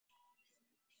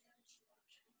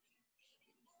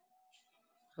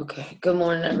Okay, good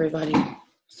morning, everybody.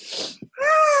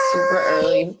 Super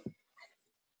early.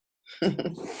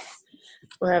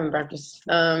 We're having breakfast.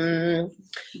 Sorry.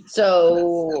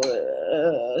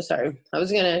 I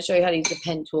was gonna show you how to use the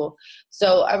pen tool.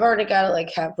 So I've already got it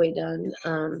like halfway done,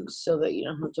 so that you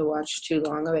don't have to watch too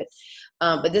long of it.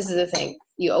 But this is the thing: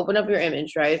 you open up your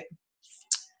image, right?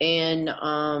 And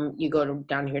you go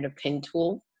down here to pen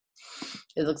tool.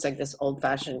 It looks like this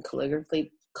old-fashioned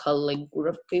calligraphy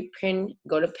pen.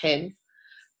 Go to pen.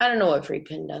 I don't know what free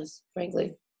pen does,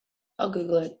 frankly. I'll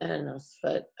Google it. I don't know,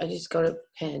 but I just go to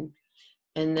pen,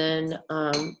 and then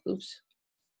oops,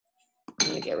 I'm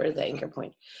gonna get rid of the anchor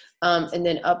point. And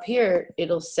then up here,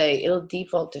 it'll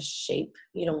default to shape.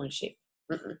 You don't want shape.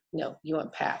 No, you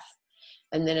want path.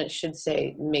 And then it should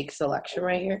say make selection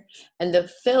right here. And the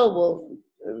fill will,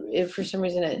 if for some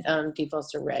reason it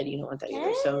defaults to red, you don't want that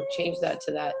either. So change that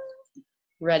to that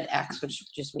red X,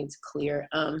 which just means clear.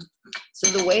 So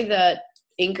the way that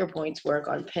anchor points work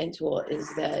on pen tool is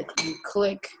that you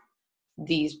click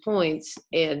these points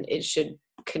and it should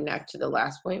connect to the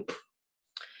last point.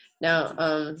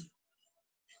 Now,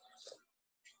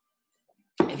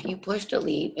 if you push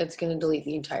delete, it's going to delete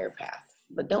the entire path.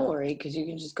 But don't worry, because you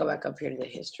can just go back up here to the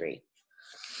history.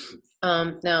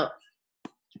 Now,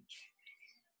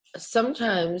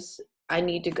 sometimes I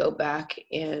need to go back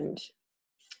and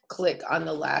click on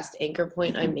the last anchor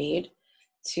point I made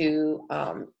to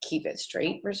keep it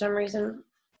straight for some reason.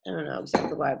 I don't know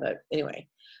exactly why, but anyway.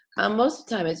 Most of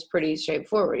the time it's pretty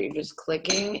straightforward. You're just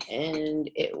clicking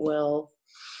and it will,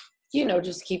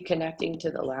 just keep connecting to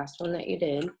the last one that you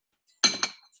did.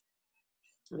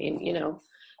 I mean,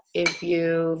 if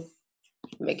you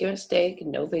make a mistake,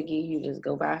 no biggie, you just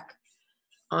go back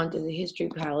onto the history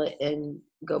palette and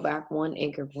go back one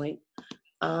anchor point.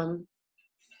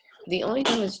 The only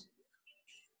time is,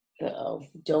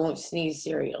 don't sneeze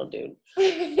cereal, dude.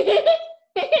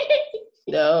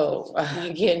 No,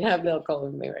 I can't have milk all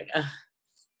over me right now.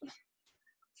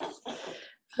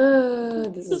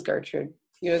 This is Gertrude.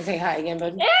 You want to say hi again,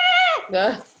 bud?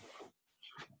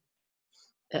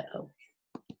 Uh-oh.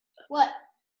 What?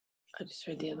 I just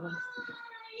heard the other one.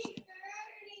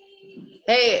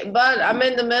 Hey, bud, I'm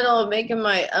in the middle of making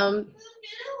my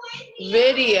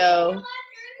video.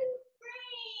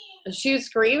 Is she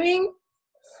screaming?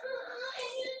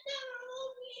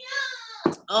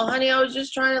 Oh, honey, I was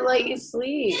just trying to let you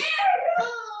sleep.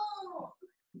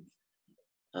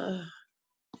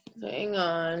 Hang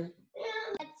on.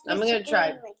 I'm gonna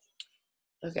try.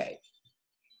 Okay.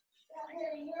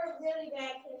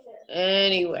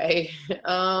 Anyway,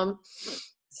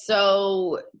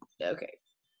 okay.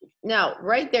 Now,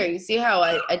 right there, you see how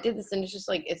I did this, and it's just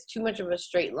like, it's too much of a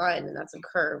straight line, and that's a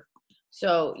curve.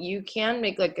 So you can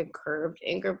make like a curved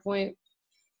anchor point.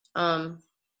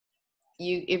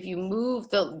 If you move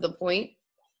the point,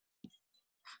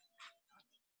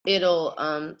 it'll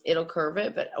curve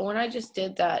it. But when I just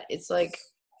did that, it's like,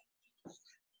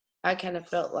 I kind of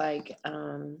felt like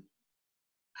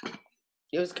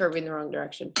it was curving the wrong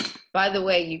direction. By the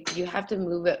way, you have to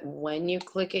move it when you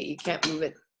click it. You can't move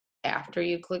it after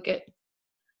you click it.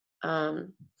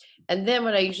 And then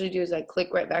what I usually do is I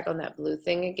click right back on that blue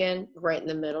thing again, right in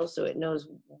the middle, so it knows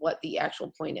what the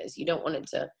actual point is. You don't want it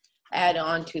to add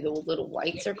on to the little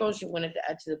white circles. You want it to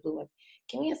add to the blue one.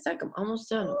 Give me a sec. I'm almost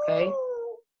done, okay?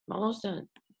 I'm almost done.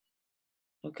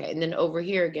 Okay, and then over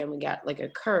here again, we got like a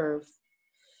curve.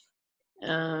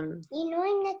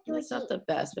 It's not the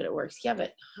best, but it works. Yeah,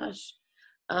 but hush.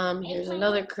 Here's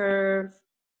another curve.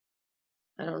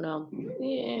 I don't know.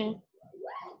 Yeah.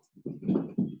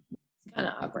 It's kind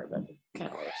of awkward, but it kind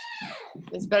of works.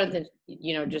 It's better than,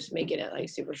 just making it like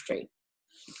super straight.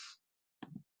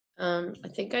 I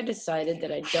think I decided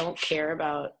that I don't care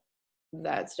about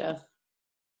that stuff.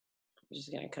 I'm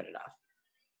just going to cut it off.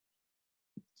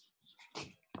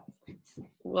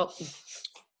 Well,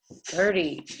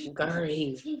 Gertie.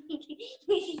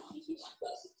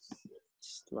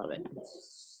 Just love it.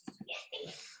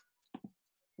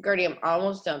 Gertie, I'm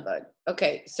almost done, bud.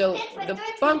 Okay, so the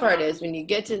fun part is when you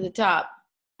get to the top,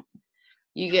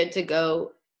 you get to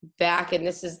go back, and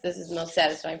this is the most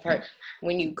satisfying part.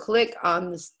 When you click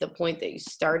on the point that you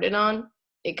started on,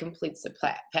 it completes the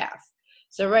path.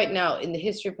 So right now in the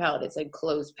history palette, it's like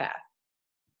closed path.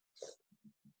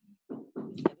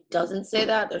 If it doesn't say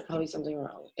that, there's probably something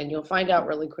wrong, and you'll find out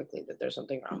really quickly that there's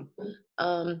something wrong.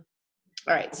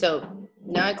 All right, so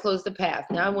now I close the path.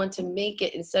 Now I want to make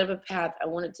it, instead of a path, I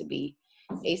want it to be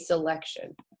a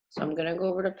selection. So I'm gonna go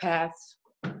over to paths,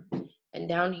 and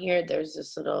down here there's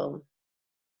this little,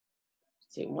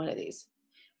 one of these,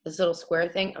 this little square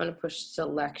thing. I'm gonna push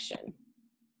selection.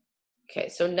 Okay,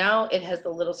 so now it has the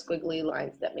little squiggly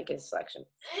lines that make it a selection.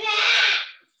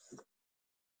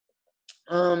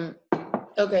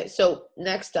 Okay, so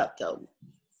next up though,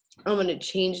 I'm gonna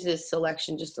change this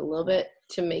selection just a little bit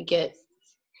to make it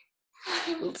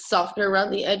softer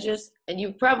around the edges. And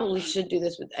you probably should do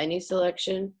this with any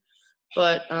selection,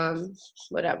 but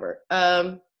whatever.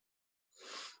 I'm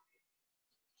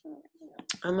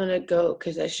gonna go,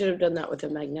 because I should have done that with a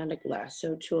magnetic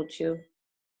lasso tool too.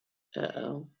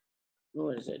 Uh-oh.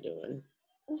 What is it doing?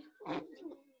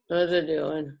 What is it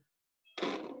doing?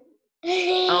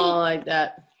 I don't like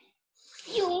that.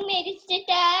 You made it sit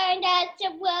down, that's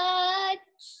a what?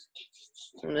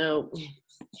 No.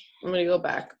 I'm gonna go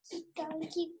back.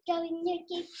 Keep going, you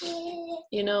get it.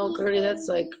 You know, Gertie, that's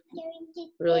like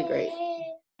really great.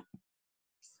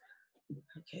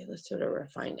 Okay, let's sort of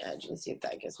refine edge and see if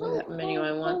that gives me that menu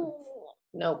I want.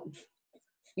 Nope.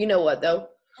 You know what though?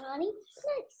 Honey,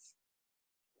 nice.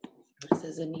 This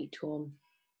is a neat tool.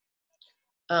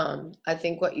 I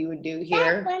think what you would do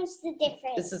here. That one's the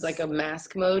difference. This is like a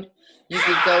mask mode. You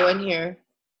could go in here.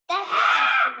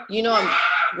 You know I'm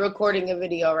recording a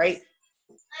video, right?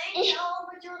 I know,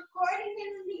 but you're recording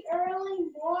in the early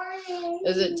morning.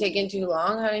 Is it taking too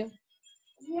long, honey?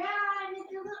 Yeah, and it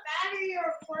doesn't matter.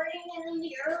 You're recording in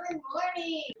the early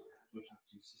morning.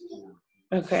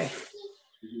 Okay.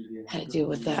 How to deal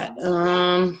with that?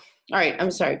 All right.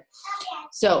 I'm sorry.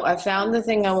 So I found the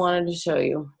thing I wanted to show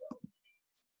you.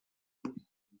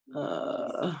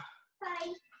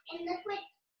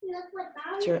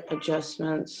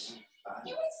 Adjustments.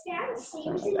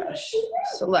 Oh my gosh.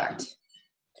 Select.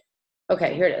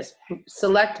 Okay, here it is.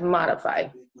 Select modify.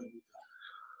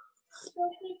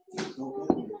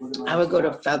 I would go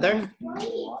to feather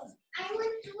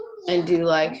and do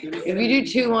like, if you do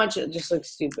too much, it just looks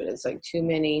stupid. It's like too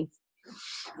many.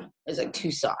 It's like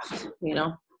too soft, you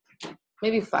know?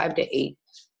 Maybe 5 to 8.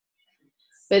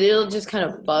 But it'll just kind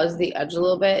of fuzz the edge a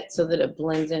little bit so that it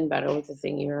blends in better with the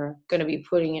thing you're going to be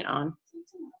putting it on.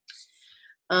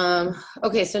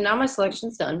 Okay, so now my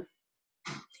selection's done.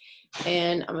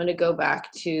 And I'm going to go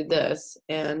back to this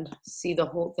and see the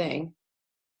whole thing.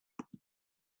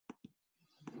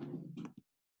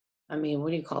 I mean,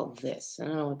 what do you call this? I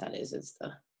don't know what that is. It's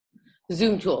the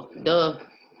zoom tool. Duh.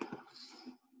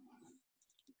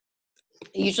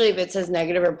 Usually if it says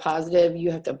negative or positive,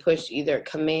 you have to push either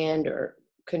command or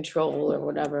control or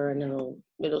whatever, and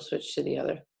it'll switch to the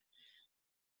other.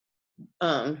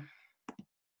 I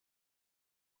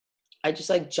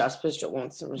just pushed it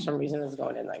once, and for some reason it's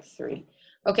going in like 3.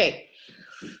 Okay,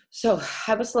 so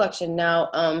have a selection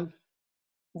now.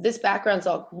 This background's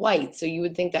all white, so you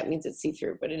would think that means it's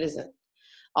see-through, but it isn't.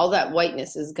 All that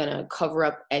whiteness is gonna cover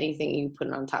up anything you put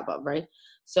it on top of, right?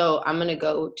 So I'm gonna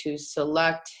go to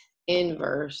select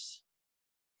inverse,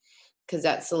 because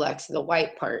that selects the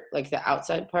white part, like the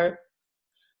outside part.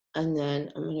 And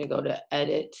then I'm gonna go to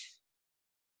edit,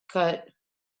 cut,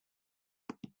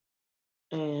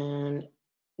 and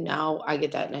now I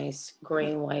get that nice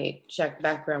gray and white check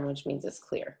background, which means it's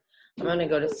clear. I'm gonna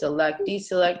go to select,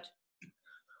 deselect,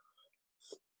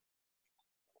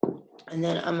 and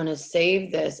then I'm gonna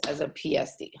save this as a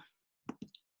PSD.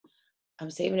 I'm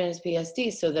saving it as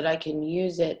PSD so that I can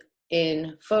use it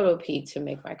in Photopea to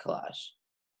make my collage.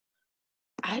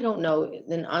 I don't know,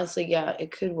 then honestly, yeah,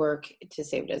 it could work to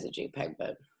save it as a JPEG,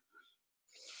 but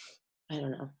I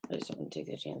don't know. I just don't want to take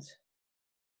the chance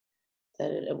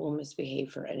that it will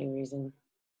misbehave for any reason.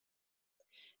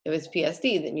 If it's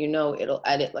PSD, then you know it'll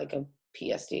edit like a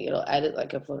PSD. It'll edit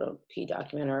like a Photopea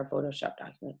document or a Photoshop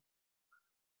document.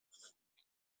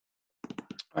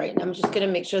 All right, and I'm just gonna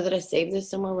make sure that I save this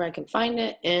somewhere where I can find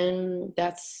it, and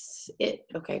that's it.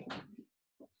 Okay.